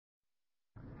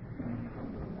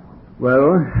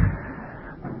Well,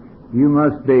 you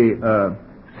must be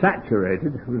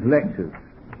saturated with lectures.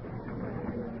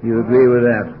 You agree with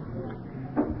that?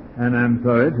 And I'm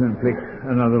sorry to inflict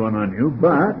another one on you,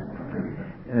 but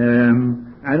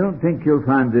I don't think you'll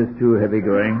find this too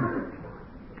heavy-going.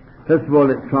 First of all,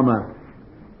 it's from a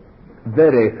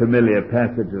very familiar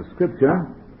passage of Scripture,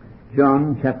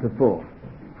 John chapter 4.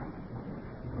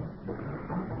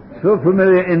 So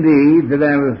familiar indeed that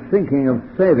I was thinking of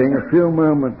saving a few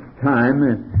moments' time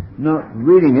and not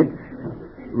reading it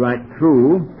right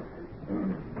through,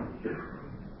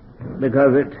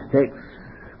 because it takes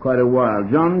quite a while.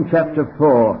 John chapter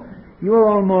 4. You're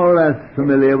all more or less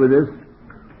familiar with this.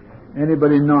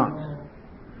 Anybody not?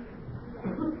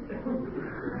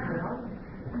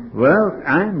 Well,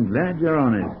 I'm glad you're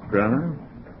honest, brother.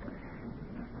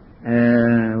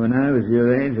 When I was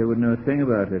your age, I wouldn't know a thing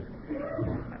about it.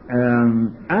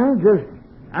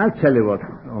 I'll tell you what.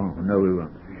 Oh, no, we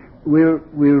won't. We'll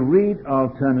read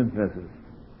alternate verses.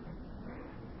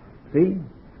 See?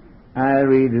 I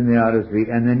read in the Odyssey,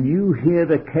 and then you hear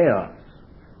the chaos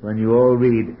when you all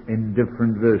read in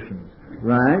different versions.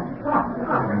 Right?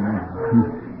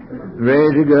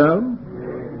 Ready to go?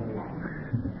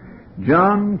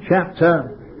 John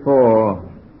chapter 4.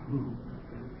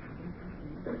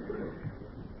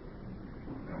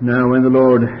 Now when the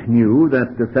Lord knew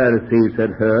that the Pharisees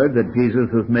had heard that Jesus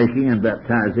was making and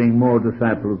baptizing more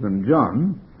disciples than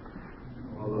John,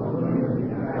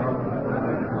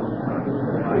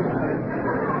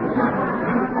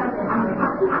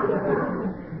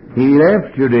 he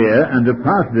left Judea and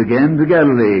departed again to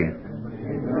Galilee.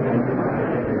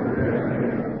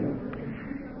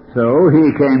 So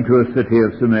he came to a city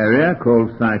of Samaria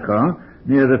called Sychar,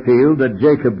 near the field that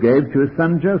Jacob gave to his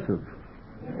son Joseph.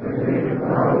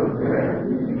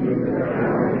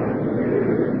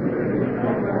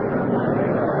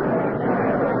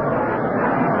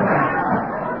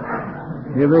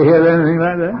 You ever hear anything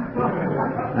like that?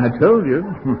 I told you.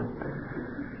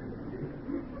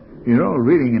 You're all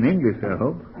reading in English, I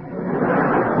hope.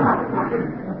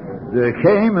 There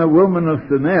came a woman of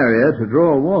Samaria to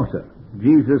draw water.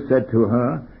 Jesus said to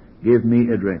her, "Give me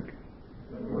a drink."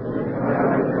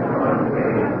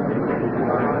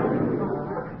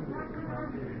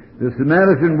 The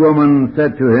Samaritan woman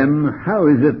said to him, "How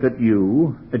is it that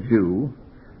you, a Jew,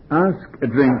 ask a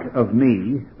drink of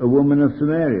me, a woman of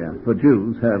Samaria? For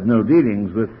Jews have no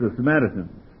dealings with the Samaritans."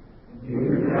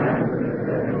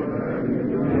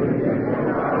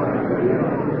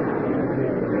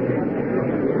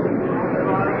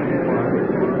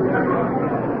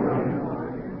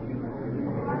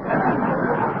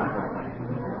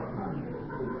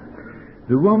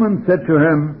 The woman said to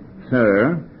him,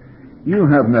 "Sir, you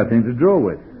have nothing to draw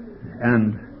with,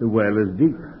 and the well is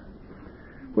deep.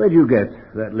 Where do you get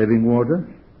that living water?"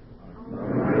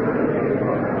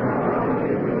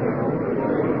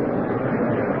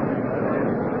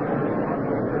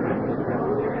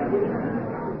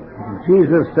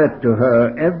 Jesus said to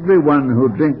her, "Everyone who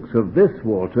drinks of this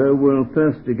water will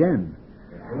thirst again.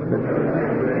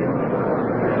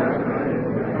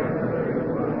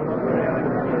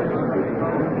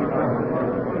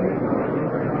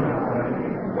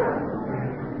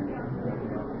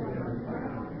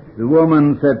 The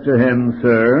woman said to him,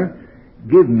 "Sir,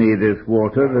 give me this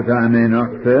water that I may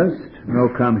not thirst, nor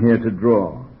come here to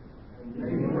draw."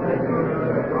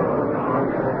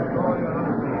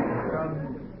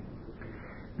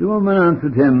 The woman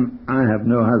answered him, "I have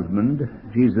no husband."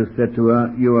 Jesus said to her,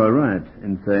 "You are right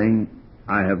in saying,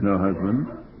 'I have no husband.'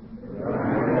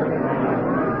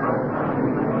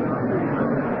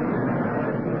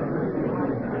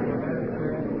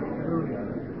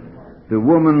 The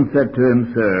woman said to him,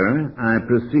 "Sir, I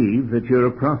perceive that you're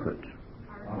a prophet.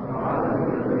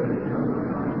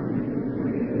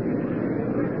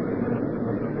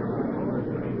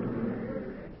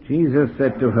 Jesus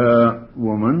said to her,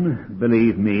 "Woman,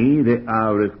 believe me, the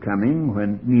hour is coming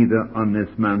when neither on this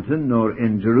mountain nor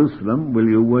in Jerusalem will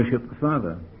you worship the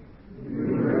Father.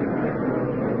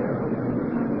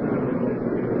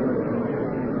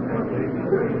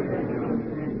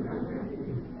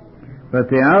 But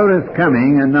the hour is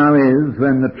coming, and now is,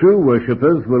 when the true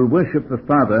worshippers will worship the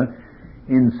Father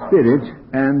in spirit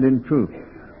and in truth,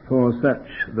 for such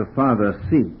the Father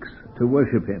seeks to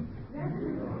worship him."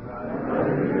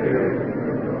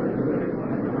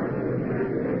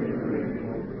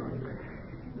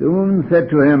 The woman said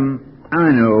to him,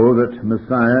 "I know that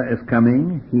Messiah is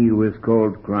coming, he who is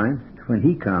called Christ. When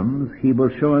he comes, he will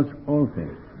show us all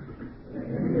things."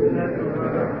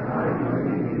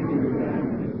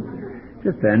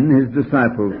 Just then his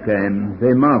disciples came.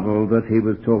 They marveled that he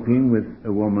was talking with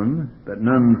a woman, but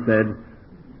none said,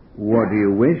 "What do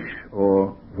you wish?"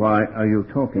 or "Why are you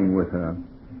talking with her?"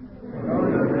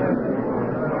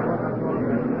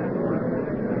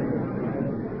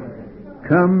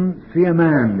 "Come, see a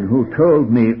man who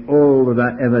told me all that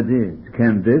I ever did.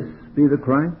 Can this be the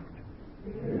Christ?"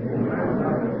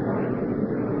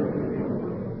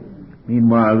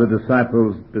 Meanwhile the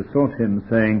disciples besought him,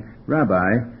 saying,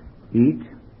 "Rabbi, eat."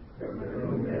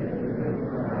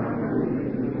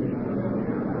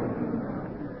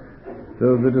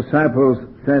 So the disciples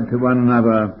said to one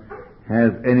another,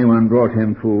 "Has anyone brought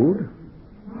him food?"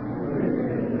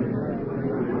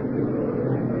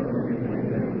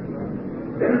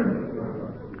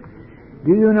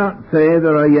 "Do you not say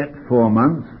there are yet 4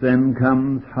 months, then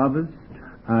comes harvest?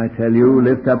 I tell you,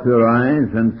 lift up your eyes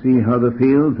and see how the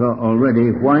fields are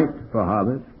already white for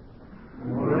harvest."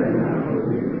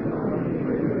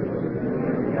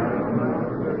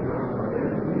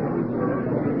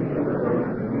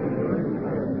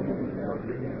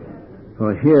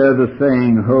 For here the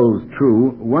saying holds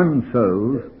true, one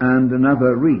sows and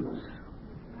another reaps.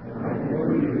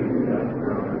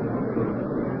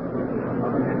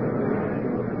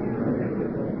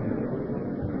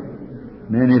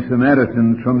 Many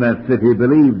Samaritans from that city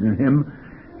believed in him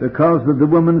because of the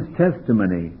woman's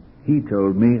testimony. "He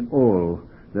told me all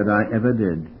that I ever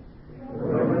did."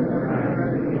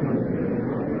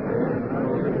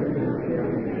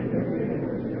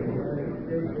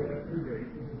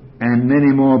 And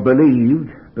many more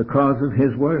believed because of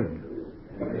his word.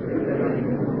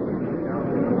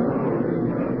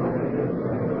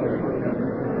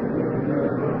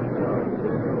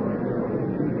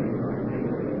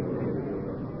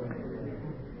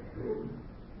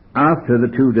 After the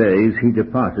 2 days he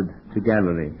departed to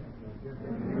Galilee.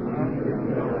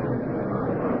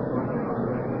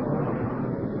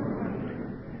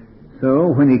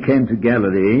 So when he came to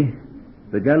Galilee,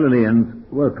 the Galileans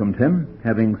welcomed him,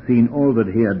 having seen all that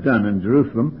he had done in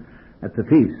Jerusalem at the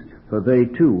feast, for they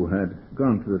too had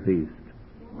gone to the feast.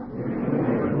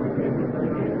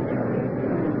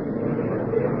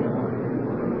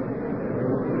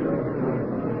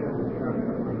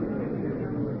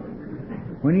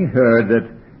 When he heard that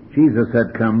Jesus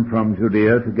had come from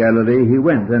Judea to Galilee, he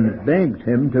went and begged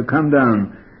him to come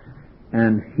down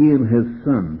and heal his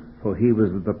son, for he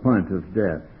was at the point of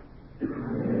death.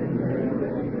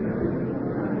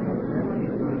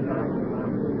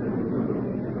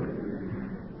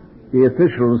 The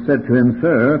officials said to him,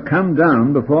 "Sir, come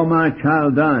down before my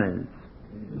child dies."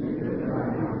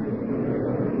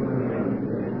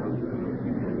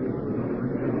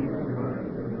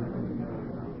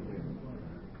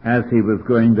 As he was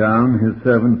going down, his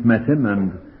servants met him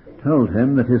and told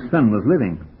him that his son was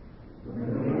living.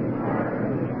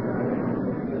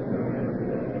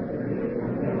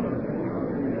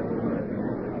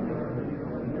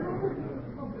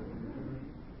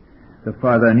 The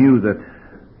father knew that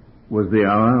was the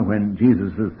hour when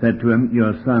Jesus had said to him,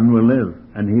 "Your son will live."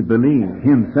 And he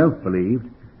himself believed,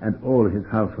 and all his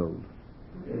household.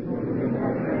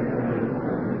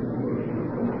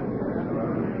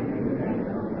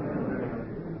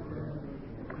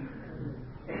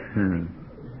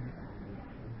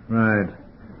 Right.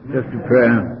 Just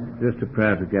a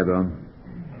prayer together.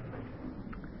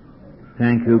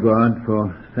 Thank you, God,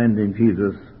 for sending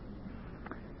Jesus.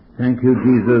 Thank you,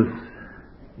 Jesus,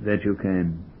 that you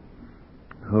came.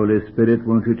 Holy Spirit,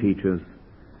 won't you teach us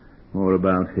more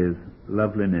about his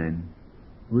lovely name?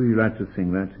 Would you like to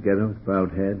sing that together with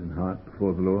bowed head and heart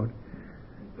before the Lord?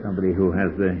 Somebody who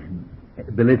has the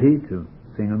ability to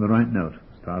sing on the right note.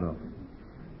 Start off.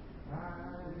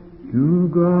 To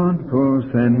God for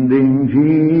sending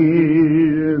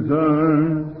Jesus.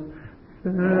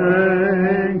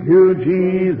 Thank you,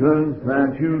 Jesus,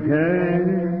 that you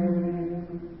came.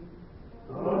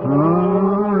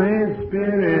 Holy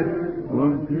Spirit,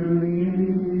 won't you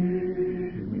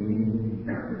lead me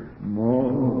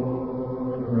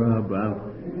more about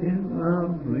his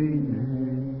lovely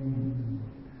name?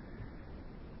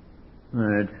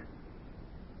 Right.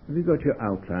 Have you got your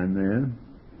outline there?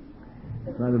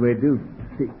 By the way, do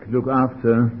look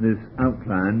after this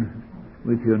outline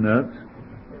with your notes.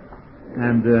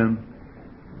 And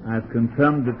I've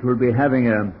confirmed that we'll be having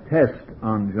a test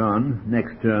on John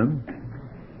next term,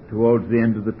 towards the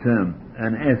end of the term,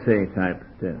 an essay-type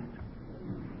test.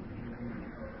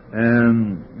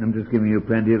 I'm just giving you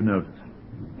plenty of notice.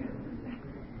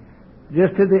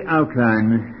 Just to the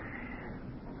outline,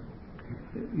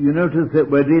 you notice that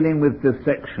we're dealing with this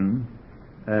section.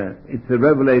 It's the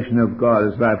revelation of God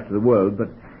as life to the world, but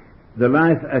the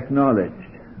life acknowledged.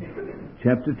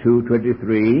 chapter 2,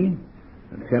 23,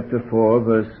 and chapter 4,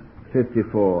 verse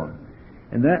 54.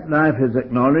 And that life is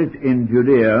acknowledged in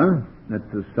Judea,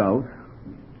 that's the south,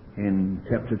 in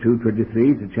chapter 2,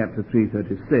 23 to chapter 3,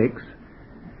 36,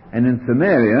 and in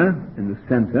Samaria, in the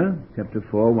center, chapter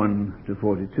 4, 1 to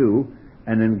 42,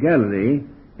 and in Galilee,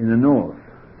 in the north,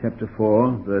 chapter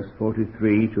 4, verse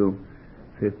 43 to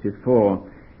 54.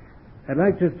 I'd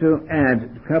like just to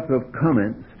add a couple of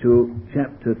comments to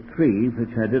chapter 3,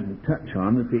 which I didn't touch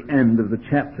on at the end of the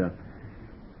chapter.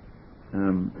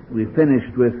 We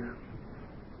finished with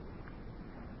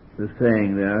the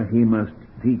saying there, he must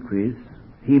decrease,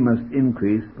 he must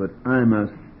increase, but I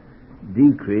must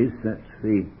decrease. That's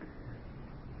the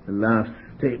last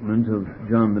statement of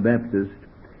John the Baptist.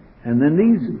 And then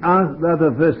these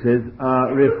other verses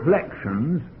are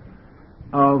reflections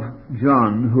of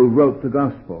John, who wrote the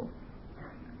Gospel.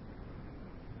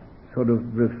 Sort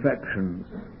of reflections.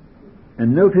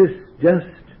 And notice just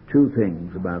two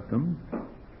things about them.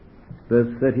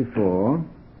 Verse 34,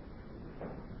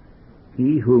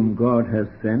 he whom God has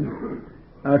sent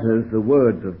utters the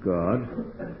words of God,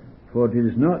 for it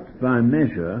is not by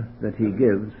measure that he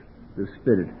gives the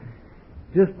Spirit.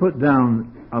 Just put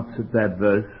down opposite that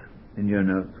verse in your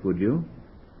notes, would you?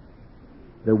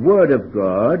 The Word of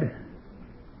God,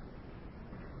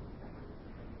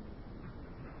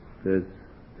 verse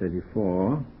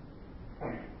 34,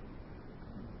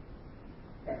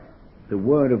 the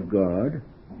Word of God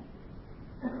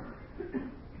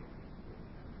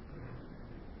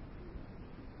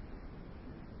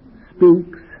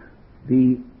speaks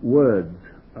the words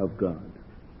of God.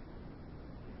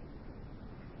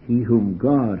 He whom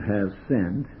God has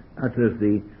sent utters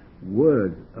the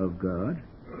words of God,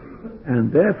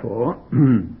 and therefore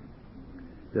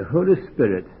the Holy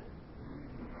Spirit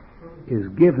is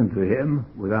given to him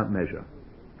without measure.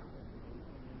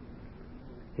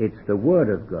 It's the Word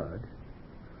of God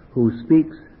who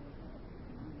speaks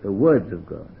the words of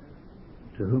God,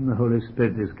 to whom the Holy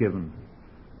Spirit is given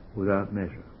without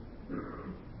measure.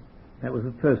 That was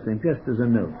the first thing, just as a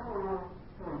note.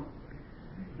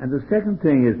 And the second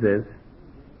thing is this.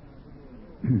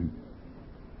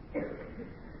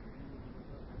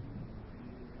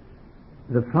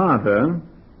 The Father,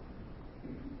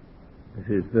 this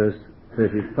is verse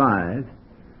 35,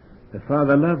 the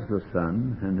Father loves the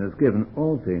Son and has given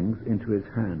all things into his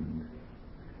hand.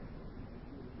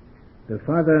 The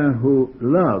Father who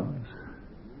loves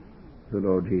the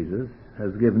Lord Jesus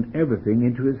has given everything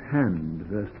into his hand,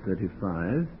 verse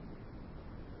 35.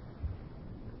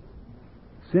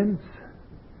 Since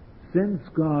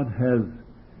God has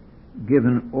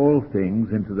given all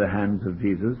things into the hands of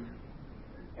Jesus,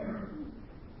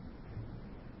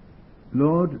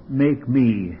 Lord, make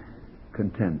me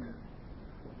content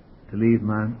to leave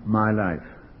my life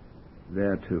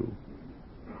there too.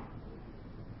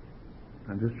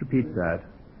 I'll just repeat that.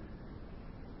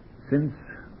 Since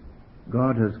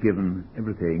God has given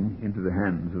everything into the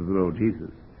hands of the Lord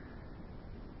Jesus,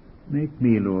 make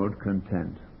me, Lord,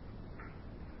 content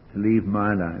to leave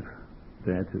my life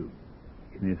there too,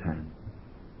 in his hand.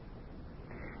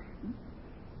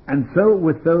 And so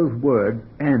with those words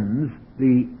ends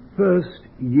the first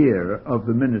year of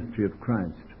the ministry of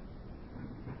Christ.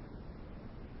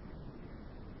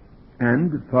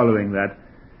 And following that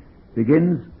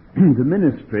begins the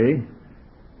ministry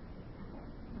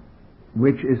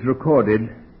which is recorded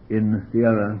in the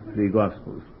other three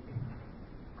Gospels,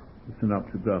 the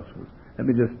Synoptic Gospels. Let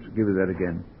me just give you that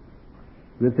again.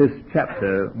 With this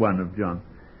chapter 1 of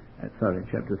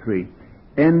chapter 3,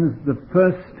 ends the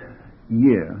first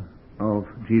year of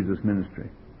Jesus' ministry.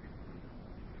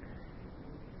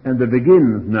 And there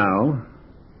begins now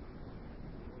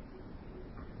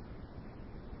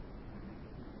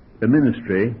the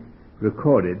ministry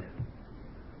recorded,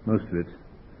 most of it,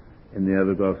 in the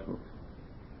other Gospels.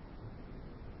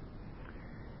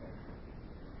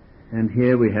 And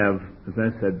here we have, as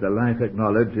I said, the life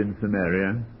acknowledged in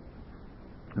Samaria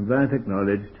and life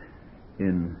acknowledged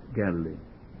in Galilee.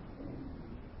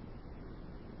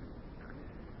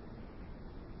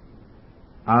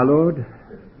 Our Lord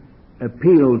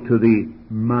appealed to the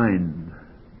mind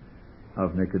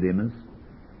of Nicodemus.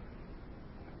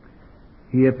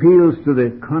 He appeals to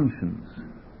the conscience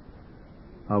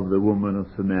of the woman of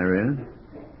Samaria,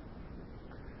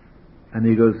 and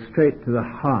he goes straight to the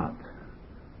heart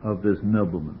of this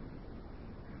nobleman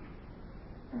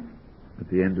at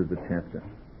the end of the chapter.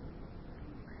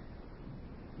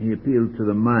 He appealed to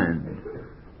the mind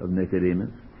of Nicodemus.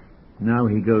 Now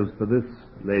he goes for this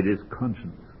lady's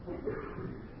conscience,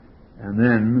 and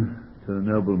then to the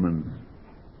nobleman's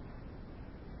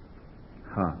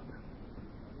heart.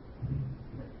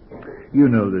 You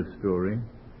know this story.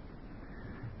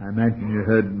 I imagine you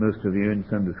heard most of you in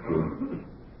Sunday school.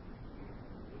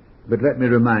 But let me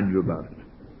remind you about it,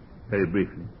 very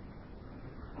briefly.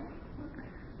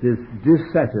 This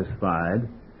dissatisfied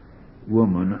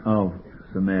woman of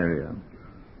Samaria,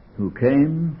 who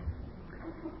came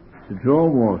to draw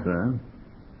water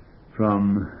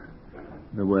from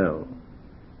the well.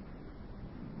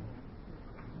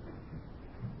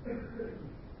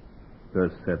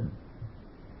 Verse 7.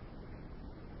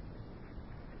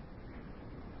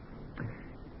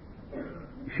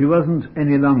 She wasn't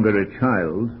any longer a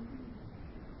child,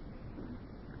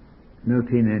 no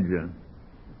teenager.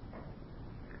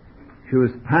 She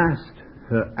was past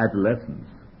her adolescence.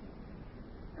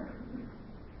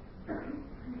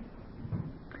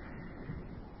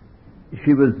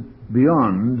 She was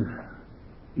beyond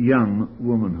young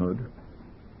womanhood.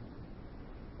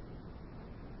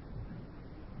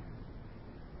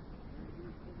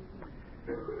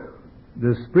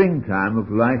 The springtime of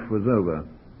life was over.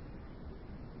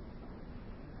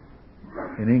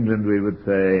 In England we would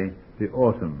say the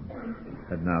autumn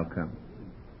had now come.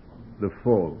 The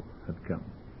fall had come.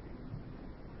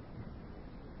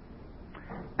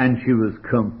 And she was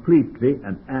completely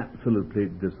and absolutely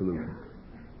disillusioned.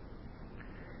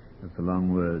 That's a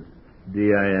long word.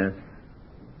 D-I-S.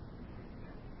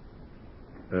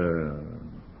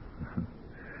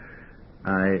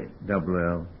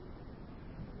 I-double-L.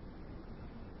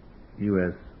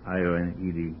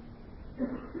 U-S-I-O-N-E-D.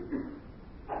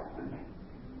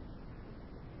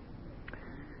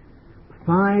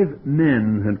 Five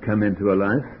men had come into her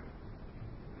life,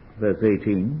 verse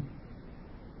 18,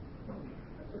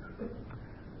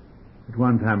 at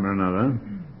one time or another,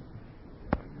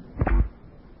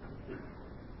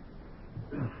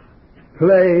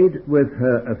 played with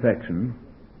her affection,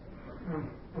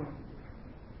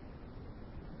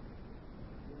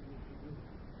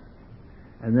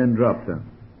 and then dropped her.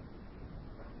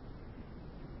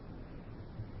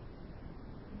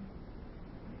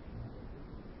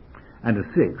 And a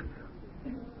sixth,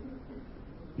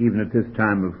 even at this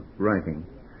time of writing,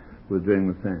 was doing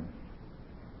the same.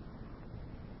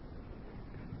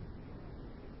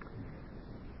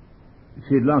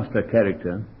 She had lost her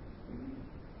character,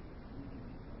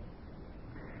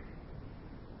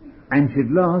 and she'd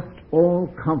lost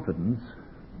all confidence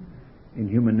in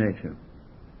human nature.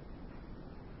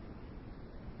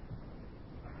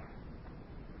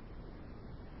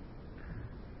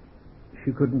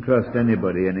 She couldn't trust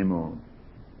anybody anymore.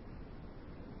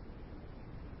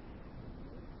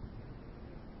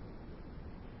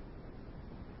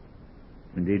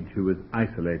 Indeed, she was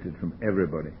isolated from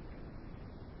everybody.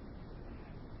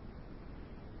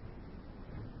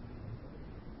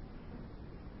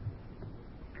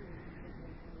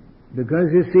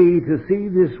 Because you see, to see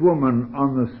this woman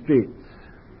on the streets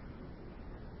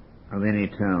of any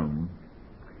town,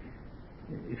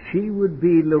 she would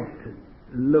be looked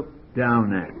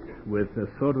down at with a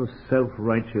sort of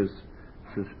self-righteous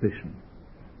suspicion,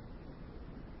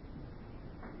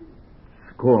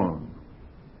 scorn.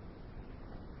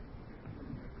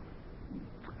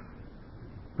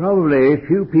 Probably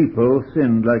few people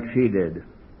sinned like she did,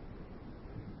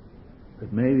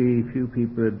 but maybe few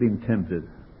people had been tempted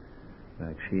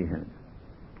like she had.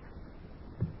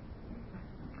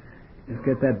 Let's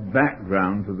get that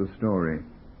background to the story.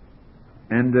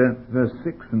 And verse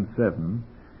 6 and 7,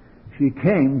 she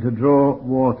came to draw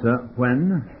water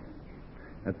when?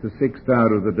 At the 6th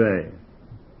hour of the day.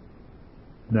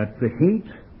 That's the heat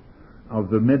of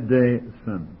the midday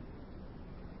sun.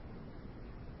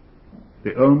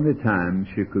 The only time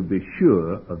she could be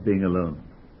sure of being alone.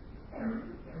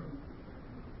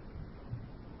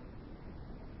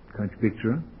 Can't you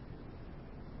picture her?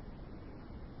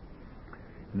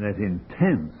 In that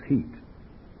intense heat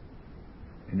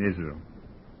in Israel.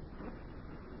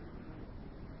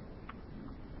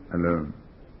 Alone.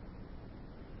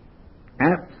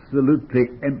 Absolutely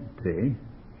empty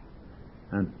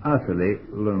and utterly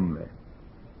lonely.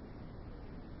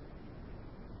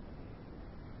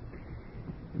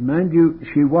 Mind you,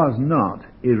 she was not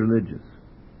irreligious.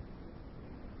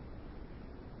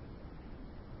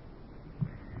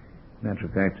 Matter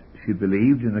of fact, she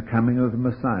believed in the coming of the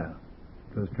Messiah.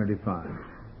 Verse 25.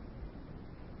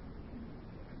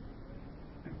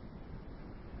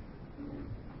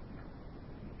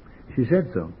 She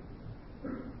said so.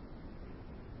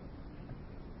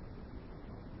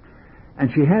 And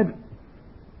she had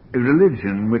a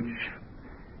religion which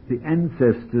the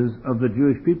ancestors of the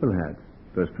Jewish people had.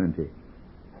 Verse 20.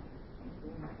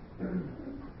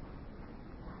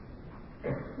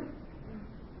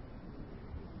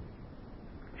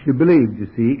 She believed, you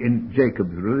see, in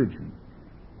Jacob's religion.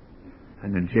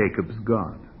 and in Jacob's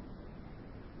God.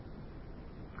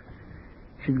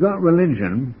 She'd got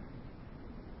religion,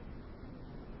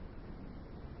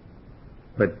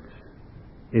 but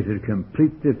it had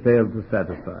completely failed to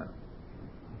satisfy her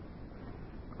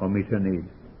or meet her needs.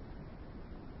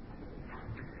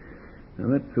 Now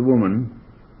that's the woman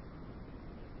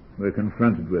we're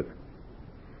confronted with.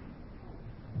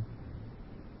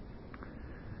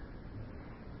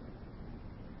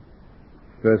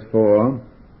 Verse 4,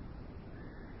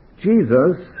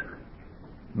 Jesus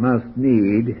must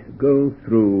need go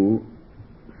through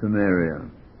Samaria.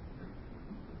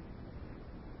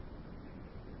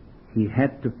 He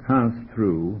had to pass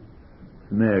through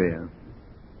Samaria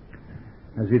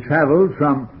as he travelled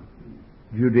from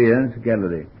Judea to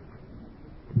Galilee.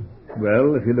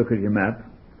 Well, if you look at your map,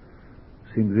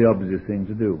 it seems the obvious thing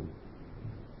to do.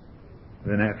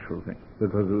 The natural thing,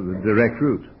 because it was a direct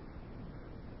route.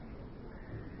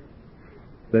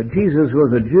 But Jesus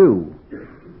was a Jew,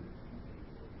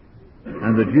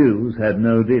 and the Jews had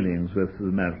no dealings with the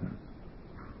Samaritans.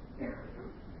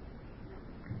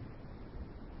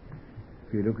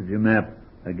 If you look at your map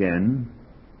again,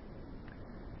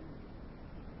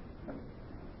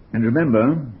 and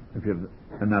remember, if you have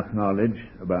enough knowledge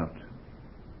about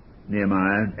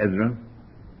Nehemiah and Ezra,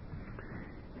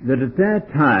 that at that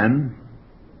time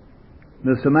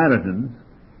the Samaritans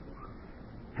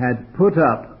had put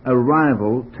up a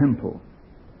rival temple.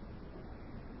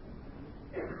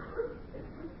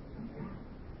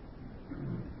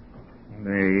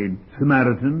 The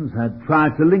Samaritans had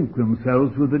tried to link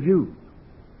themselves with the Jews,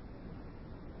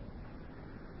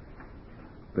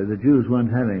 but the Jews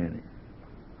weren't having any.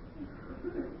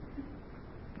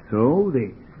 So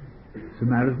the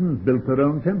Samaritans built their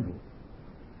own temple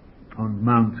on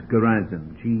Mount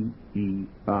Gerizim,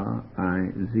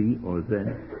 G-E-R-I-Z or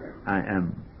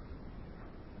Z-I-M.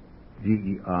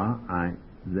 G-E-R-I-Z-I-M.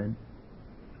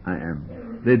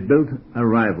 They'd built a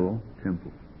rival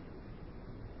temple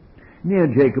near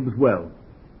Jacob's well.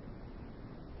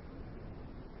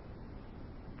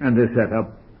 And they set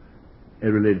up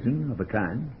a religion of a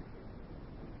kind.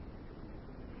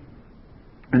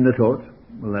 And they thought,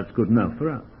 well, that's good enough for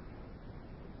us.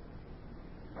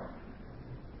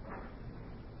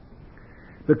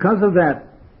 Because of that,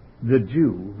 the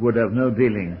Jew would have no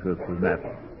dealings with the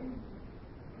Samaritan.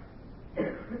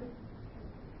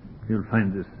 You'll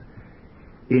find this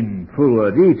in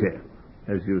fuller detail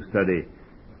as you study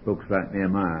books like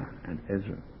Nehemiah and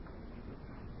Ezra.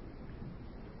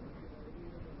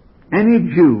 Any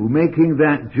Jew making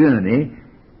that journey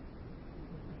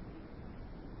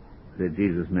that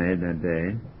Jesus made that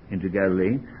day into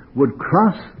Galilee would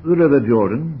cross the River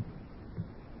Jordan,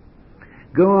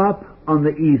 go up on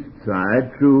the east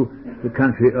side through the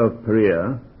country of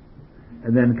Perea,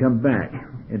 and then come back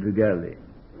into Galilee.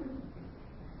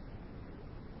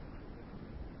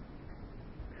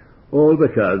 All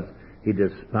because he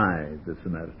despised the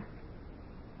Samaritan.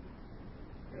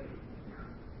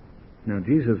 Now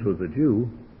Jesus was a Jew,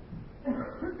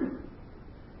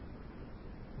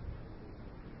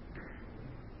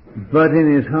 but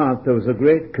in his heart there was a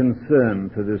great concern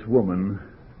for this woman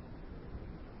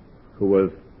who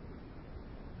was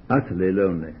utterly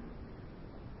lonely,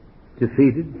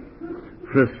 defeated,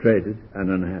 frustrated, and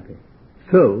unhappy.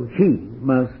 So he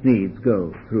must needs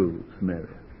go through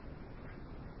Samaria.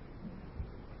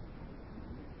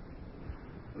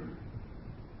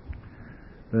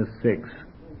 Verse 6.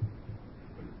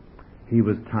 He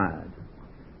was tired,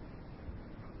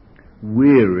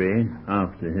 weary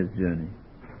after his journey.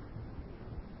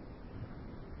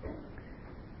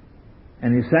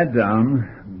 And he sat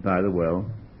down by the well.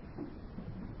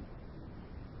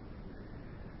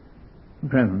 And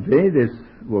presently this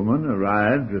woman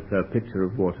arrived with her pitcher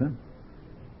of water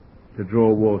to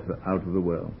draw water out of the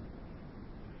well.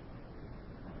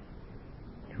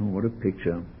 Oh, what a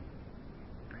picture.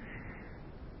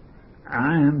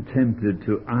 I am tempted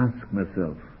to ask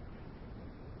myself,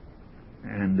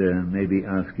 and maybe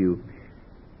ask you,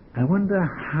 I wonder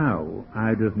how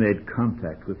I'd have made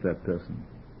contact with that person.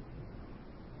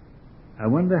 I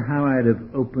wonder how I'd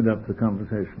have opened up the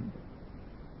conversation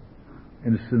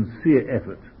in a sincere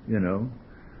effort,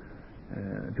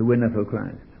 to win her for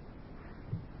Christ.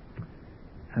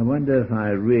 I wonder if I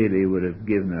really would have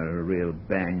given her a real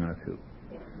bang or two.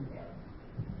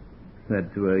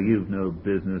 Said to her, you've no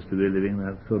business to be living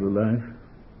that sort of life.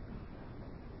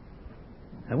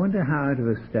 I wonder how I'd have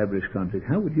established contact.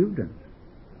 How would you have done it?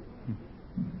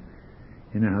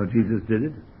 You know how Jesus did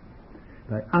it?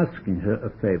 By asking her a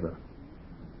favor.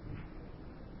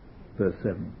 Verse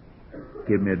 7.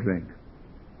 Give me a drink.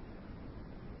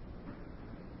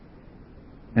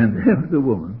 And there was a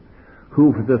woman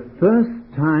who for the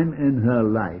first time in her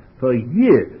life, for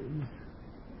years,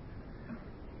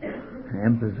 I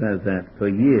emphasize that, for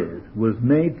years, was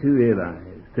made to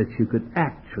realize that she could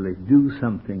actually do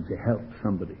something to help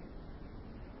somebody.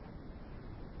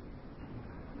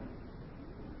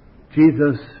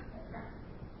 Jesus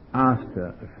asked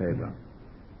her a favor.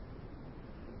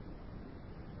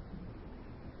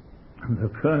 And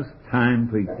the first time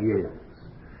for years,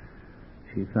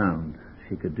 she found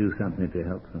she could do something to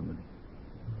help somebody.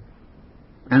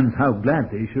 And how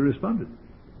gladly she responded.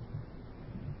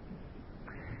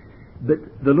 But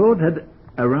the Lord had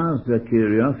aroused her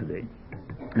curiosity,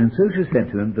 and so she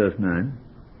said to him, verse 9,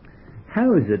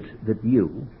 "How is it that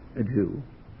you, a Jew,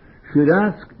 should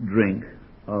ask drink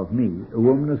of me, a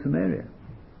woman of Samaria?"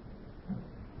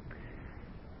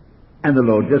 And the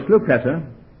Lord just looked at her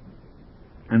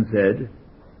and said,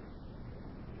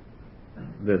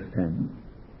 verse 10,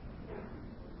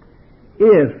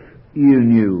 "If you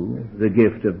knew the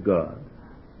gift of God,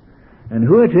 and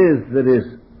who it is that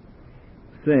is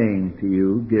saying to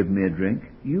you, 'Give me a drink,'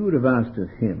 you would have asked of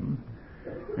him,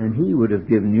 and he would have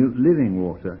given you living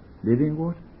water." Living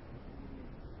water?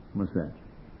 What's that?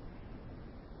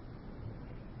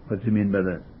 What do you mean by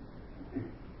that?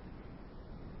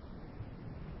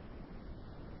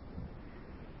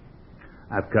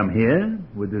 I've come here,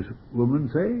 would this woman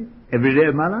say, every day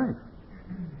of my life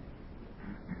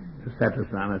to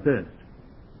satisfy my thirst.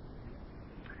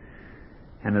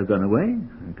 And I've gone away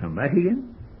and come back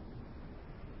again,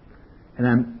 and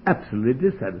I'm absolutely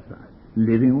dissatisfied.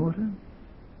 Living water?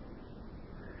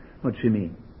 What's she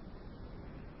mean?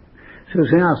 So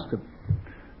she asked him,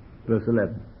 verse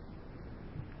 11,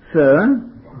 "Sir,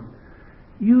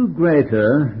 you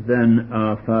greater than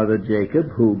our father Jacob,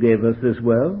 who gave us this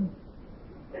well?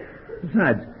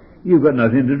 Besides, you've got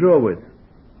nothing to draw with.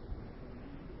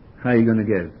 How are you going to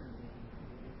get it?"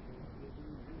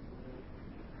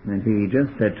 And he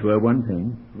just said to her one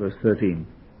thing, verse 13,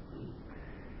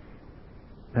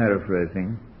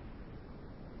 paraphrasing,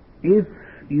 "If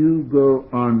you go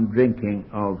on drinking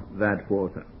of that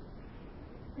water,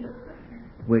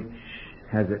 which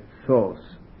has its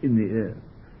source in the earth,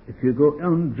 if you go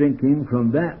on drinking from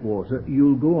that water,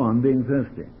 you'll go on being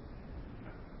thirsty.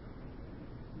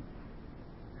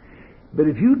 But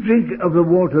if you drink of the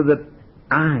water that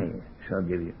I shall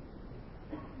give you,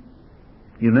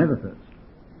 you'll never thirst.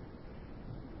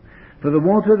 For the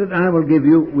water that I will give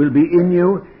you will be in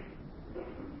you."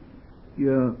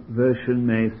 Your version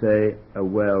may say a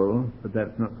well, but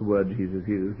that's not the word Jesus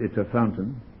used. It's a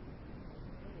fountain.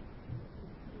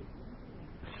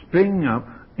 "Spring up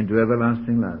into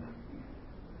everlasting life."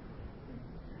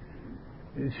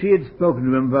 She had spoken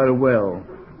to him about a well.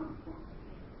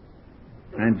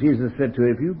 And Jesus said to her,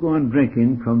 "If you go on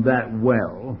drinking from that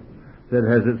well that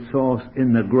has its source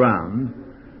in the ground,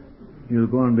 you'll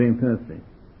go on being thirsty.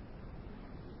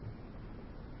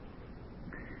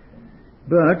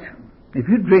 But if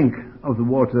you drink of the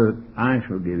water that I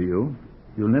shall give you,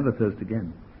 you'll never thirst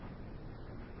again.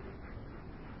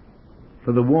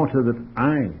 For the water that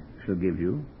I shall give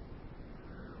you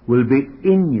will be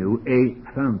in you a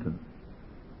fountain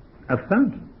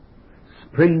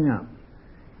springing up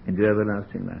into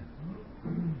everlasting life."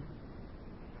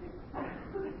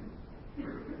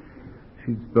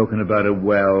 She'd spoken about a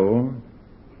well,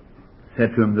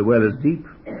 said to him, "The well is deep.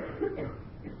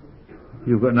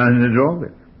 You've got nothing to draw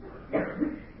with."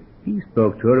 He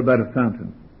spoke to her about a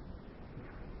fountain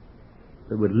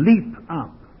that would leap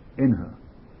up in her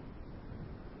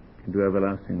into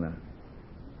everlasting life.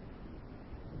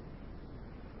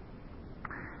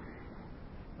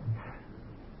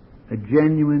 A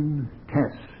genuine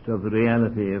test of the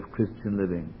reality of Christian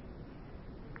living.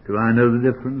 Do I know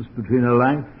the difference between a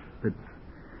life that's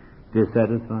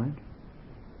dissatisfied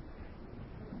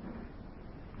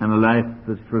and a life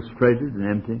that's frustrated and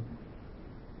empty?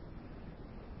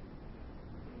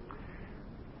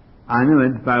 I know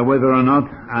it by whether or not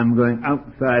I'm going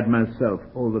outside myself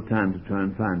all the time to try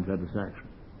and find satisfaction.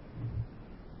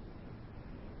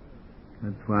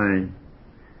 That's why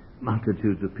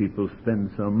multitudes of people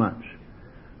spend so much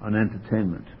on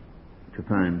entertainment to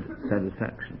find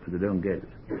satisfaction, because they don't get it.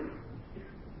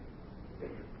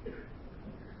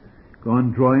 Go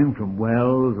on drawing from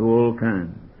wells of all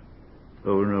kinds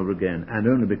over and over again, and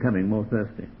only becoming more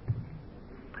thirsty.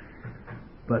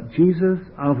 But Jesus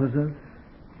offers us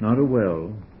not a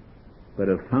well, but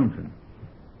a fountain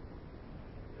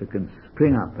that can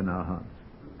spring up in our hearts.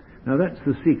 Now that's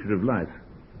the secret of life,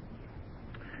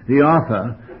 the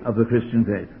offer of the Christian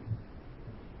faith,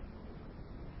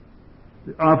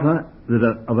 the offer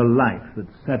of a life that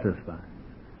satisfies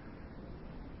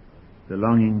the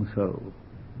longing soul.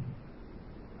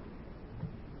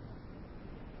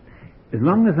 as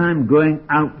long as I'm going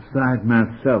outside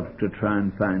myself to try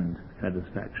and find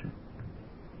satisfaction,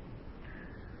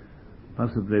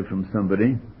 possibly from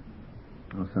somebody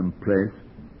or some place,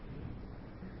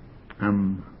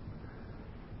 I'm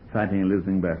fighting a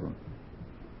losing battle.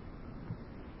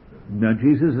 Now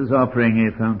Jesus is offering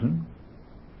a fountain,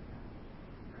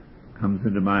 comes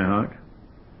into my heart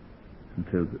and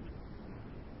fills it.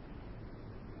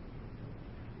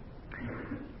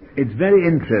 It's very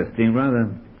interesting,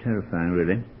 rather terrifying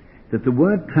really, that the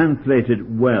word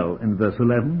translated well in verse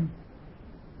 11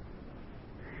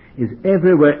 is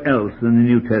everywhere else in the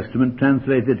New Testament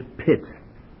translated pit.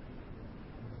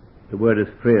 The word is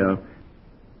phreal.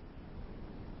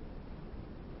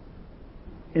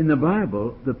 In the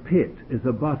Bible, the pit is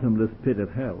a bottomless pit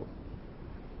of hell,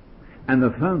 and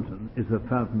the fountain is a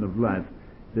fountain of life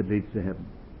that leads to heaven.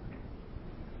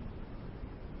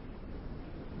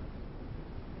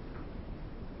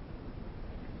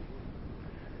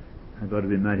 I've got to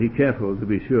be mighty careful to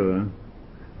be sure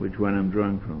which one I'm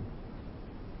drawing from.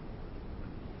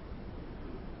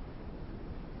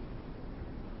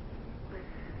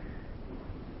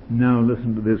 Now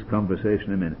listen to this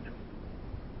conversation a minute.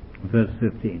 Verse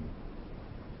 15.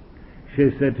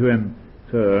 She said to him,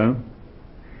 Sir,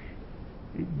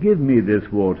 give me this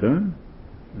water,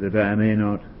 that I may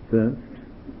not thirst,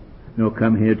 nor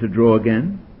come here to draw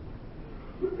again.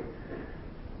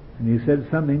 And he said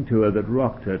something to her that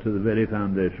rocked her to the very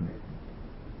foundation.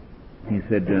 He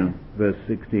said, verse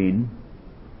 16,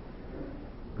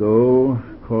 Go,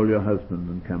 call your husband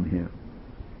and come here.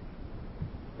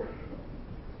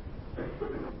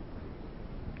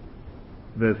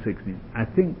 Verse 16. I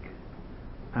think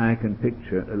I can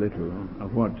picture a little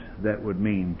of what that would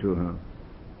mean to her.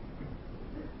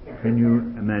 Can you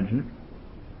imagine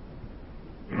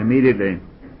it? Immediately,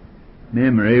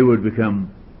 memory would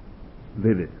become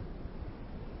vivid.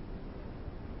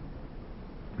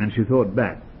 And she thought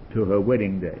back to her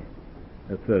wedding day,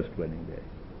 her first wedding day.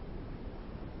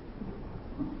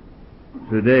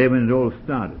 The day when it all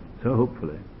started, so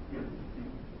hopefully.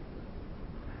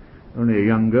 Only a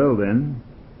young girl then,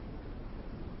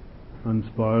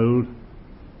 unspoiled,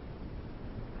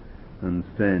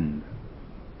 unstained.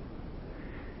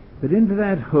 But into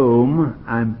that home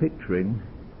I'm picturing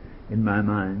in my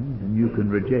mind, and you can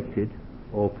reject it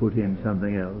or put in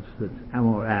something else that's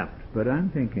more apt, but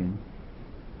I'm thinking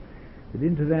that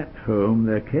into that home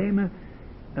there came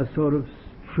a sort of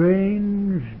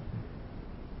strange,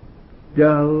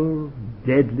 dull,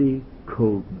 deadly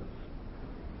coldness,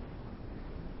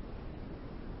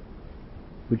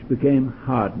 which became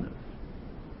hardness,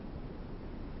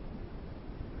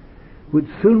 which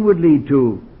soon would lead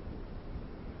to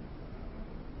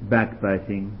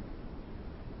backbiting,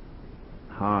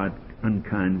 hard,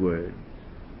 unkind words,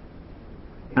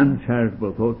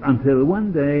 uncharitable thoughts, until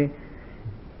one day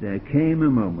there came a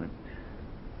moment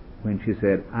when she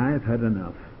said, I've had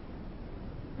enough.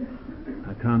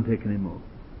 I can't take any more.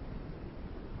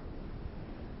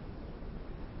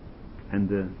 And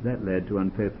that led to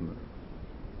unfaithfulness.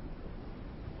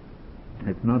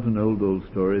 It's not an old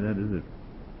story, that is it.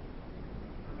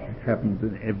 It happens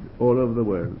all over the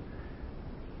world.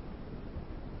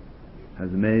 I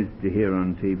was amazed to hear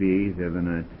on TV the other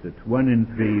night that 1 in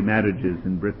 3 marriages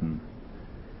in Britain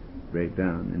break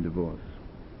down in divorce.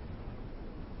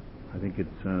 I think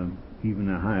it's even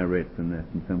a higher rate than that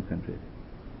in some countries.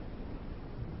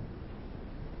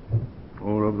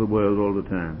 All over the world, all the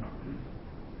time.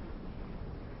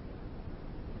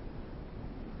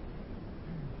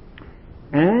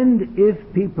 And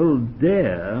if people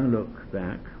dare look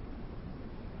back,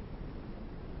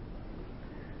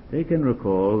 they can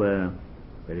recall their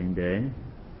wedding day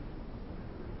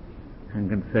and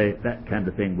can say that kind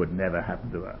of thing would never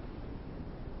happen to us.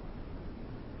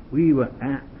 We were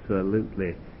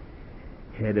absolutely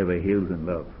head over heels in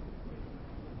love.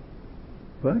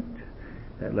 But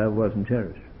that love wasn't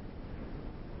cherished.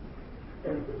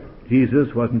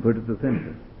 Jesus wasn't put at the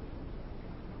center.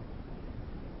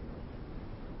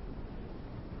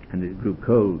 And it grew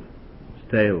cold,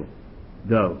 stale,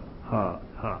 dull, hard,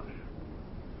 harsh.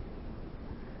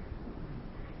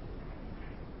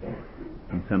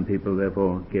 And some people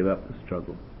therefore gave up the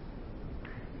struggle.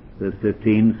 Verse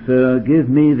 15, Sir, give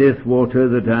me this water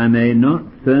that I may not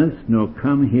thirst nor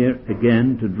come here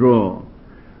again to draw.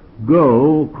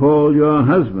 Go, call your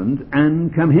husband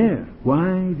and come here.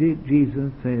 Why did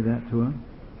Jesus say that to her?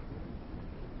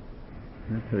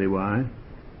 I'll tell you why.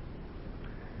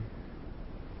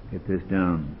 Get this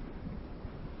down.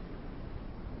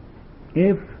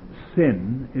 If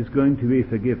sin is going to be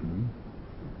forgiven,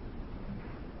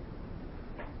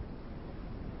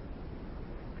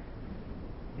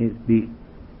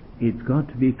 it's got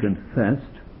to be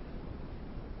confessed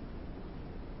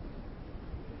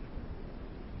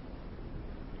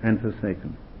and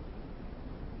forsaken.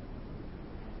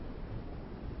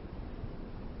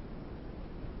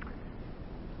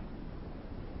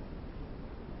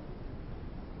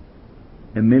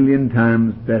 A million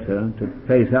times better to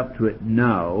face up to it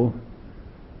now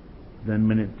than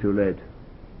when it's too late.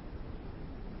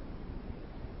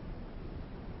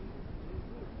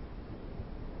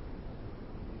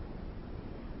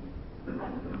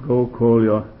 Go call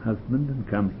your husband and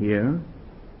come here.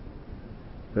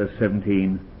 Verse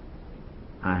 17,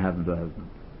 I haven't a husband.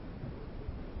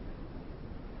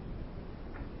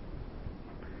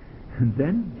 And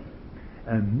then,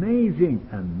 amazing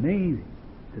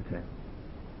to say,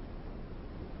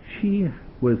 she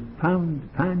was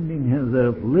finding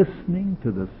herself listening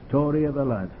to the story of her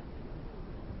life.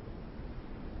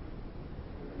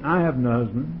 I have no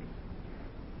husband.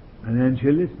 And then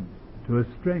she listened to a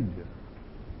stranger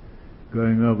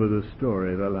going over the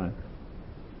story of her life.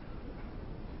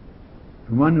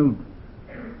 The one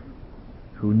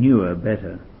who knew her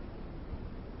better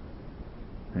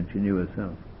than she knew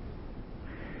herself.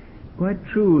 Quite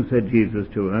true, said Jesus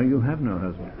to her, you have no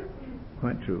husband.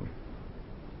 Quite true.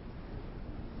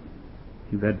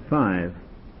 You've had 5.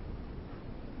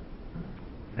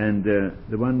 And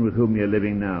the one with whom you're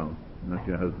living now, not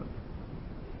your husband.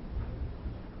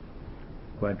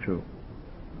 Quite true.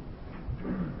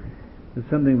 There's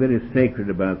something very sacred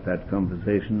about that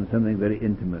conversation, something very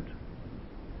intimate.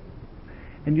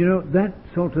 And you know, that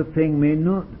sort of thing may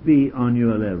not be on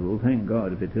your level, thank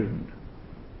God if it isn't.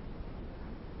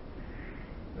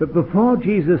 But before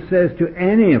Jesus says to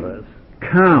any of us,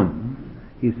 come,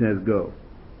 he says, go.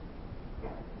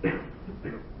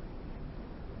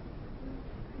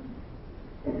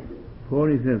 Before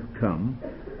he says, come,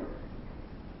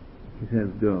 he says,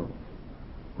 go.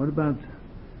 What about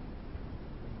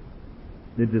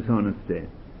the dishonesty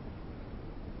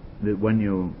that won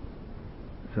you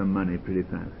some money pretty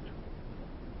fast?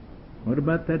 What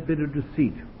about that bit of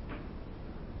deceit?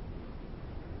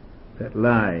 That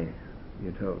lie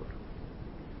you told?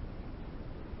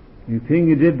 Anything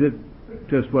you did that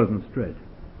just wasn't straight?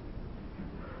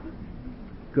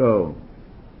 Go.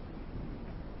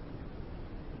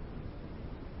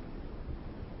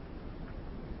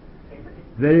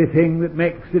 Very thing that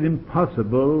makes it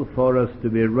impossible for us to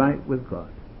be right with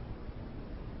God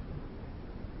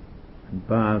and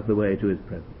bars the way to his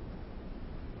presence.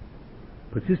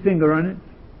 Puts his finger on it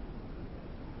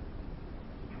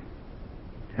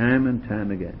time and time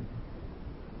again,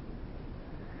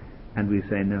 and we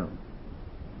say no.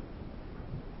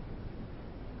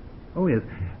 Oh yes,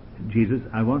 Jesus,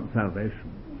 I want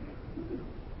salvation.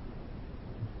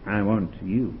 I want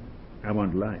you. I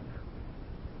want life.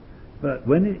 But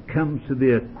when it comes to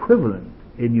the equivalent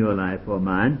in your life or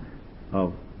mine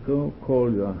of go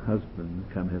call your husband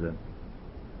and come hither,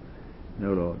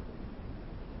 no, Lord.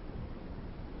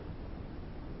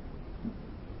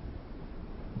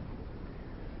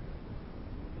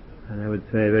 And I would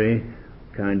say very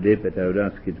kindly, but I would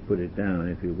ask you to put it down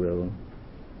if you will,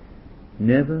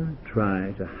 never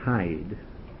try to hide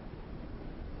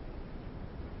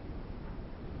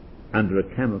under a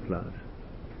camouflage.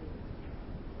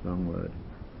 Long word.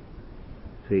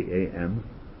 C-A-M-O-U-F-L-A-G-E.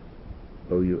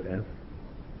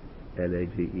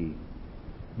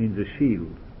 Means a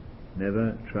shield.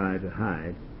 Never try to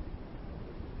hide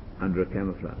under a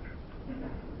camouflage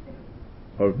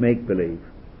or make-believe.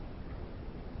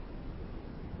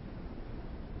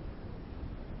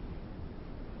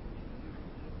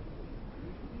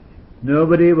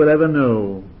 Nobody will ever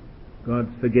know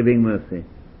God's forgiving mercy,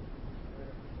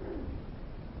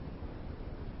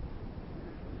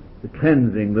 the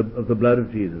cleansing of the blood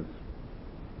of Jesus,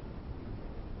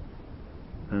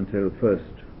 until first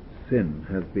sin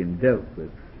has been dealt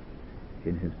with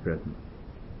in his presence.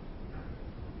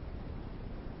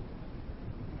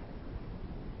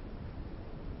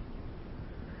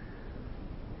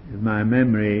 In my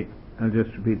memory, I'll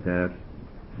just repeat that,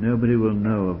 nobody will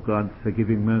know of God's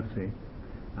forgiving mercy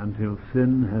until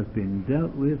sin has been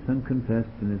dealt with and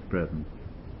confessed in his presence.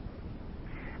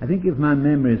 I think if my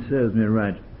memory serves me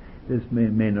right, this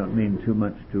may not mean too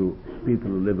much to people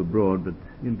who live abroad, but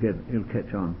you'll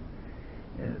catch on.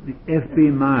 F.B.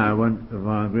 Meyer, one of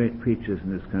our great preachers in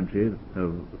this country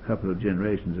of a couple of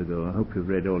generations ago, I hope you've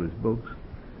read all his books.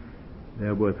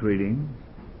 They're worth reading.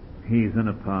 He's on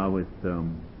a par with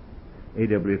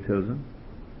A.W. Tozer.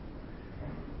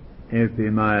 F.B.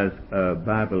 Meyer's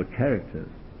Bible characters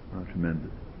are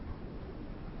tremendous.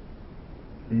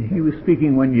 And he was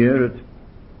speaking one year at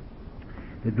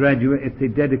It's the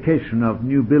dedication of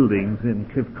new buildings in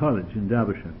Cliff College in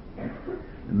Derbyshire,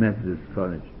 the Methodist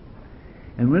College.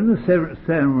 And when the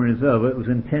ceremony was over, it was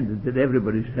intended that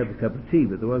everybody should have a cup of tea,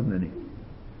 but there wasn't any.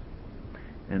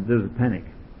 And there was a panic,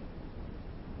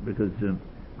 because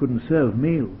couldn't serve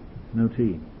meals, no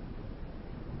tea.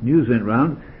 News went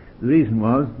round. The reason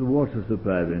was the water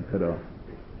supply had been cut off.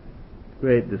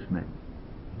 Great dismay.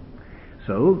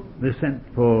 So they sent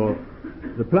for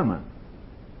the plumber.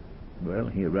 Well,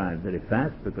 he arrived very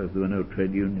fast because there were no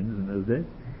trade unions in those days.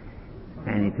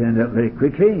 And he turned up very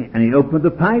quickly, and he opened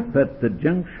the pipe at the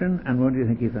junction, and what do you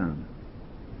think he found?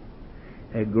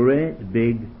 A great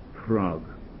big frog.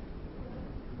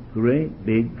 Great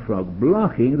big frog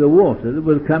blocking the water that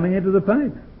was coming into the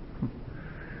pipe.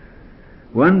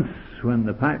 Once, when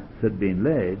the pipes had been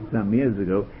laid some years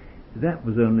ago, that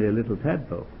was only a little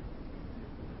tadpole.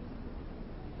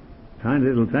 Tiny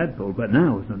little tadpole, but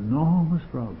now it's an enormous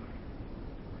frog.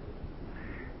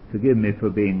 Forgive me for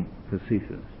being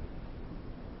facetious,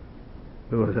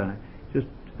 because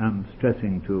I'm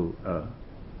stressing to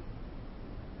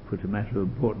put a matter of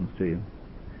importance to you.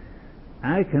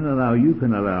 You can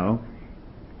allow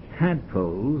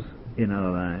tadpoles in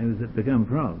our lives that become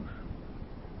frogs.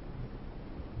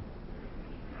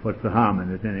 What's the harm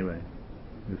in it anyway?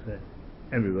 You say.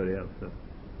 Everybody else does.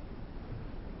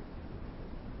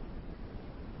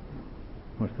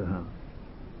 What's the harm?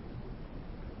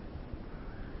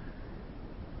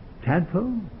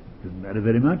 Tadpole? Doesn't matter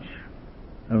very much.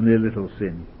 Only a little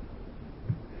sin.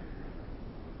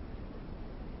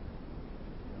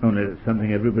 Only it's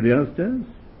something everybody else does.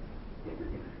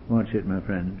 Watch it, my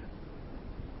friend.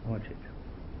 Watch it.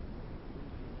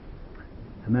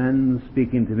 A man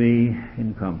speaking to me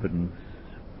in confidence,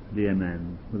 dear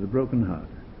man, with a broken heart,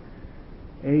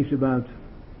 aged about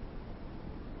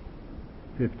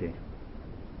 50,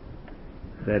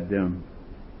 said,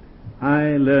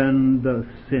 I learned a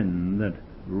sin that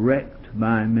wrecked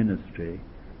my ministry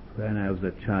when I was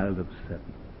a child of 7.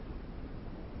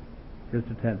 Just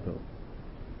a tadpole.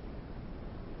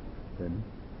 Then,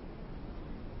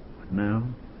 but now,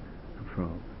 a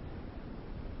frog.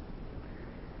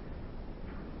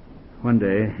 One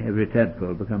day, every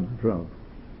tadpole becomes a frog.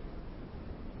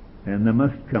 And there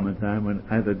must come a time when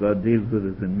either God deals with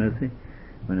us in mercy,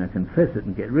 when I confess it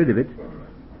and get rid of it,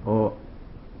 or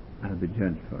I'll be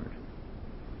judged for it.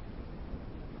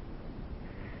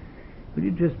 Will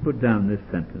you just put down this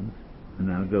sentence,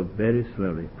 and I'll go very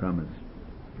slowly, promise.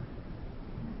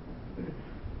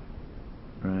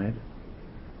 Right?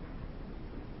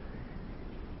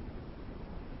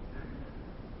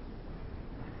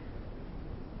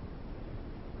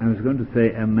 I was going to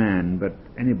say a man, but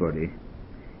anybody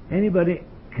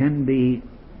can be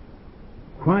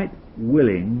quite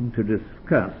willing to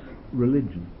discuss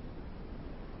religion.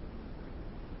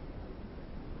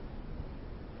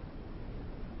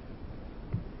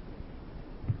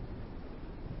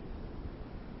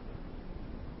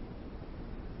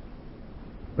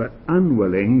 But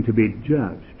unwilling to be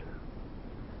judged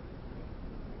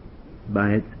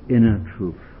by its inner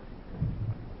truth.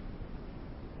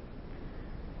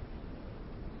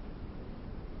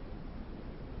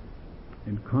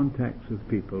 In contacts with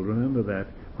people, remember that,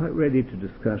 quite ready to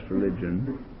discuss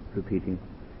religion, repeating,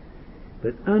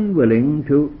 but unwilling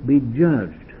to be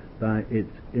judged by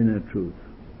its inner truth.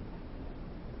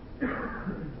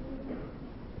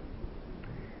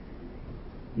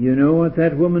 You know what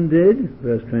that woman did?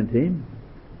 Verse 20.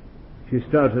 She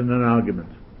started an argument.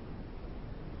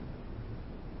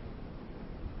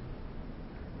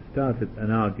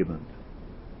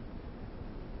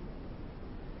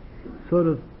 Sort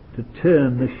of to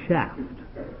turn the shaft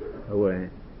away.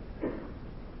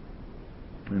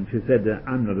 And she said,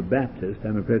 I'm not a Baptist,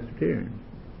 I'm a Presbyterian.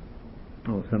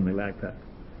 Or something like that.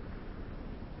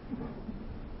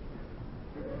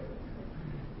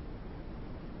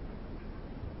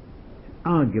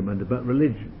 Argument about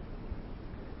religion,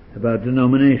 about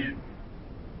denomination,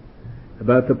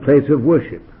 about the place of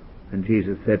worship. And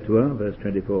Jesus said to her, verse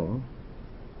 24,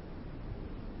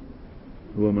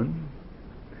 Woman,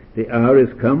 the hour is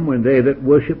come when they that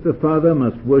worship the Father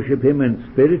must worship him in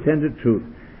spirit and in truth.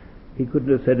 He couldn't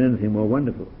have said anything more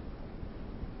wonderful.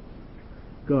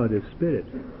 God is spirit.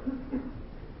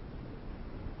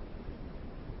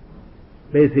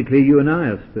 Basically, you and I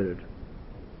are spirit.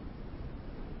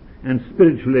 And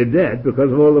spiritually dead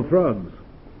because of all the frogs.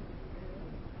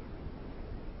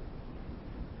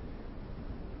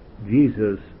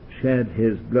 Jesus shed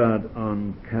his blood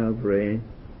on Calvary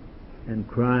and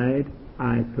cried,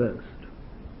 I thirst.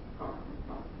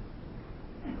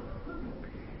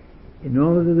 In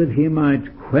order that he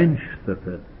might quench the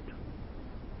thirst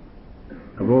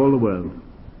of all the world.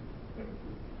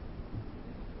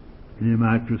 And he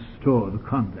might restore the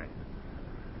contact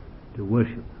to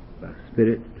worship by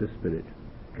spirit to spirit.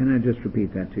 Can I just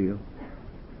repeat that to you?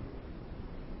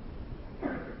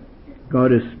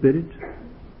 God is spirit.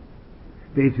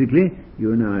 Basically,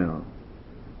 you and I are.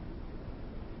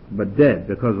 But dead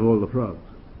because of all the frogs.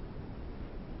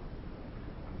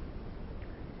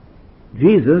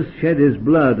 Jesus shed his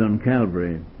blood on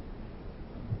Calvary,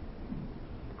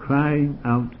 crying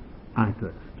out, I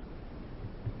thirst.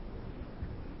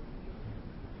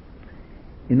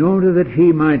 In order that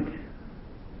he might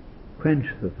quench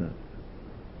the thirst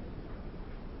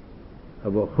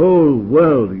of a whole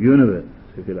world universe,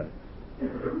 if you like,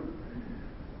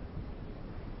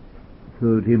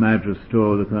 so that he might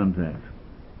restore the contact.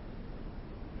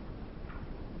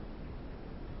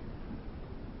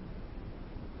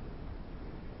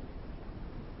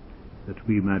 That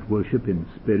we might worship in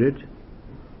spirit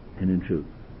and in truth.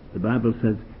 The Bible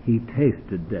says he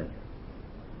tasted death.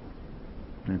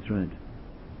 That's right.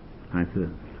 I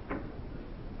thirst.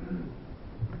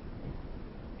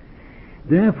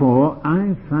 Therefore,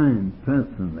 I find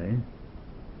personally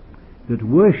that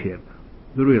worship,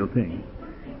 the real thing,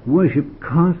 worship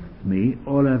costs me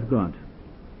all I've got.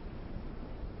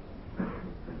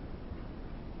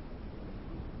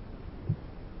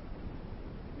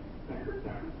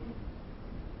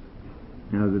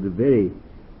 Now, there's a very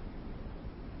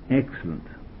excellent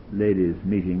ladies'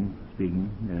 meeting speaking,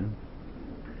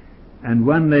 and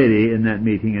one lady in that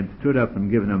meeting had stood up and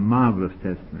given a marvelous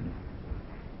testimony.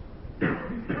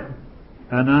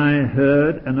 And I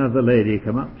heard another lady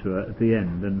come up to her at the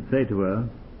end and say to her,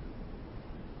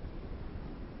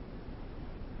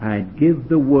 I'd give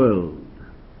the world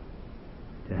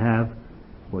to have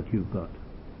what you've got.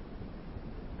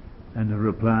 And the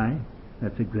reply,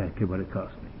 that's exactly what it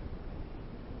cost me.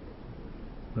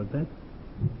 But that,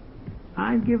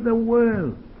 I'd give the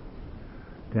world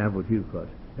to have what you've got.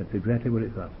 That's exactly what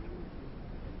it cost.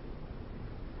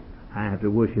 I have to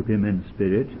worship him in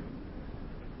spirit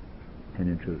and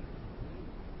in truth.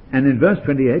 And in verse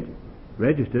 28,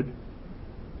 registered,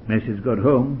 message got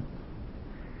home,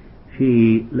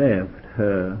 she left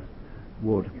her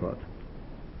water pot.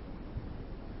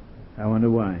 I wonder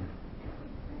why.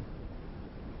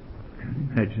 Can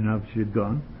you imagine how she had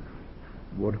gone?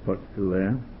 Water pot's still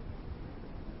there.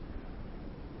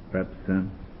 Perhaps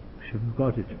she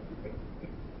forgot it.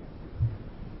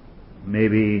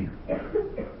 Maybe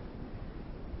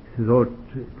she thought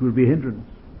it would be a hindrance.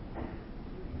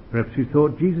 Perhaps she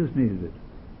thought Jesus needed it.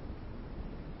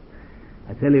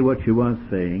 I tell you what she was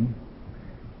saying,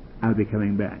 I'll be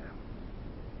coming back.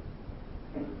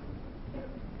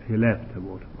 She left her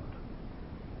water pot.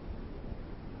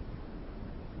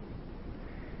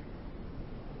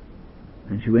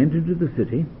 And she went into the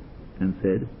city and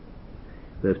said,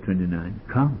 verse 29,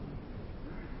 come,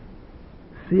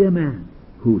 see a man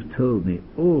who's told me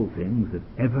all things that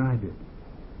ever I did.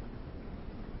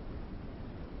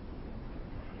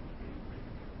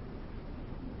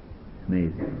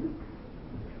 Amazing.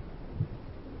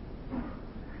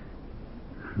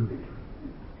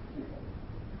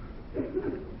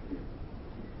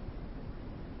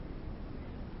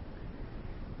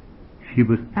 She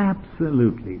was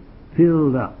absolutely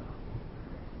filled up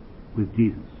with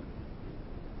Jesus.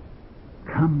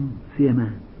 Come see a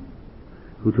man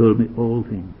who told me all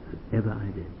things that ever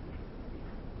I did.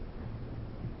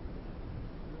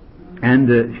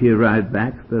 And she arrived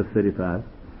back, verse 35,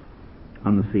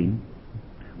 on the scene,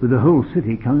 with the whole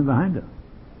city coming behind her.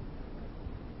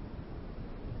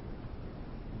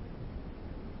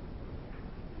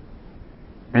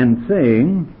 And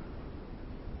saying,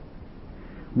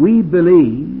 we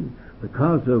believe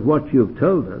because of what you've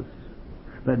told us,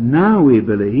 but now we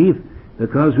believe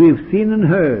because we've seen and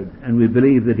heard, and we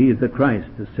believe that he is the Christ,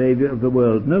 the Saviour of the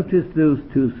world. Notice those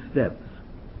two steps.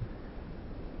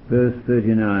 Verse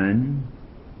 39,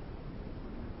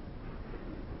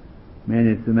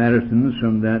 many Samaritans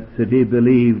from that city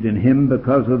believed in him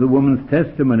because of the woman's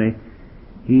testimony.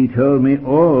 He told me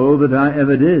all that I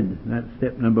ever did. That's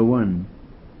step number one.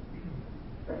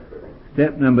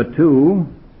 Step number two,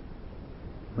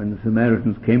 when the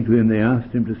Samaritans came to him, they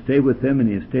asked him to stay with them, and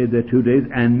he stayed there 2 days,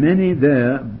 and many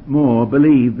there more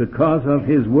believed because of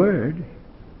his word.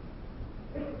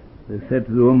 They said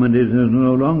to the woman, it is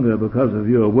no longer because of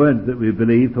your words that we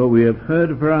believe, for we have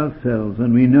heard for ourselves,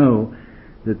 and we know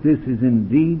that this is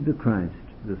indeed the Christ,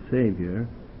 the Saviour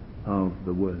of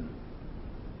the world.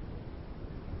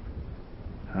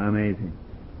 How amazing.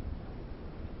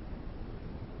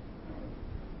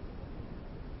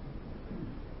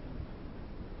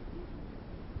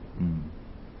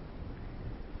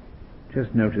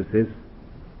 Just notice this.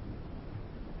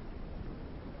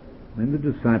 When the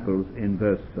disciples in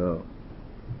verse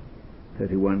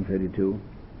 31, 32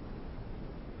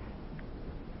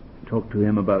 talk to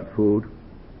him about food,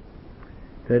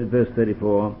 said verse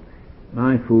 34,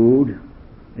 my food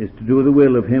is to do the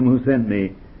will of him who sent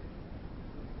me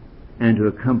and to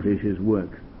accomplish his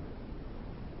work.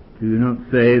 Do you not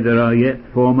say there are yet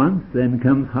 4 months, then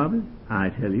comes harvest? I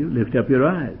tell you, lift up your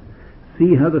eyes.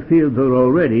 See how the fields are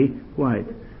already white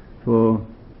for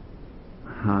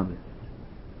harvest.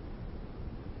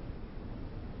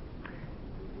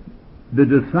 The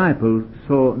disciples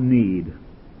saw need.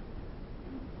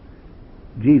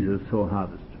 Jesus saw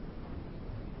harvest.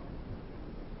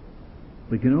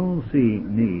 We can all see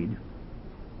need,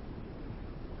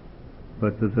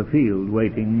 but there's a field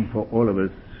waiting for all of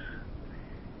us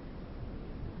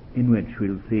in which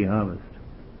we'll see harvest.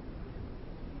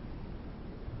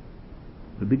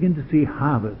 We begin to see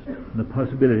harvest and the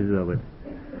possibilities of it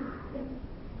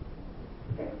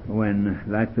when,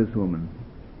 like this woman,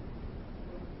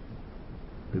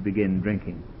 we begin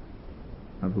drinking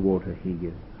of the water he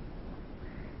gives.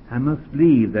 I must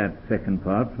leave that second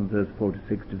part from verse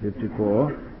 46 to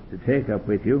 54 to take up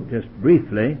with you just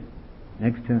briefly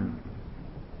next term.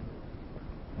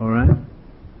 All right?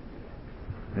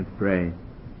 Let's pray.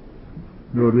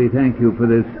 Lord, we thank you for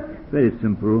this very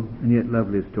simple and yet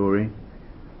lovely story.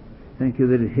 Thank you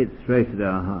that it hits straight at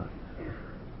our hearts.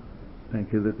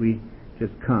 Thank you that we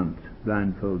just can't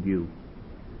blindfold you.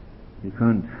 You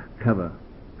can't cover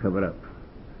up.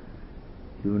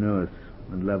 You know us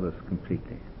and love us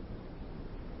completely.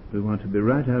 We want to be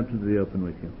right out into the open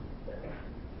with you.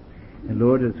 And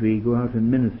Lord, as we go out and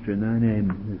minister in thy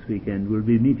name this weekend, we'll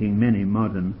be meeting many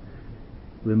modern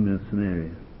women of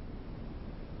Samaria,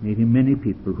 meeting many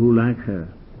people who, like her,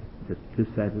 just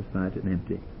dissatisfied and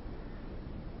empty.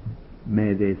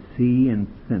 May they see and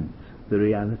sense the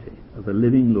reality of the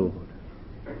living Lord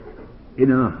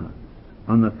in our hearts,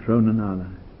 on the throne in our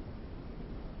lives,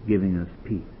 giving us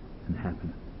peace and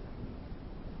happiness.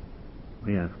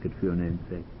 We ask it for your name's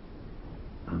sake.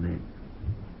 Amen.